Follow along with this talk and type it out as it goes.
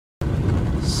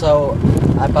So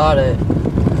I bought a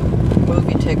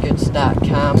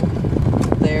movietickets.com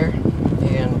there,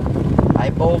 and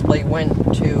I boldly went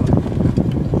to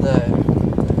the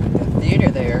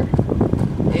theater there,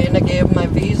 and I gave them my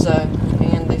Visa,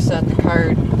 and they said the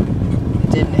card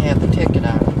didn't have the ticket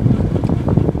on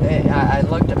it. I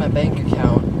looked at my bank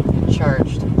account and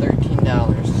charged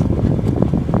 $13.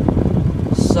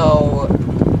 So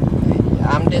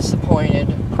I'm disappointed,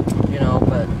 you know,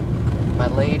 but my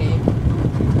lady,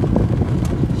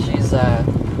 she's a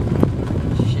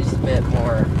bit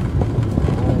more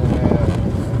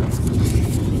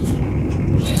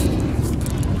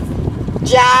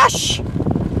Josh,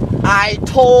 I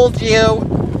told you,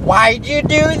 why'd you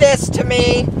do this to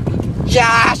me?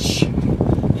 Josh,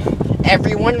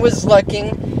 everyone was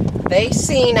looking, they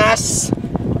seen us,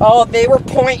 oh, they were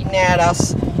pointing at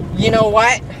us. You know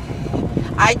what?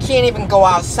 I can't even go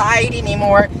outside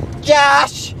anymore,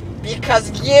 Josh,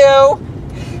 because you,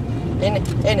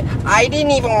 and I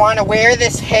didn't even want to wear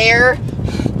this hair.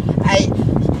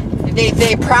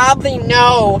 They probably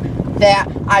know that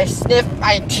I sniff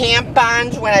my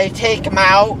tampons when I take them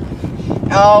out.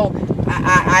 Oh,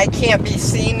 I can't be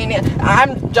seen in it.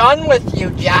 I'm done with you,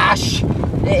 Josh.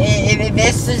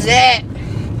 This is it.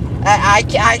 I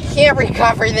can't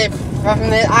recover from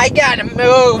this. I gotta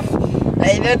move.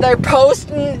 They're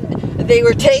posting, they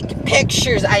were taking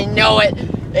pictures, I know it.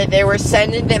 They were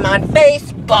sending them on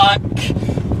Facebook.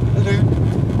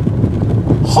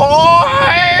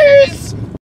 Hi!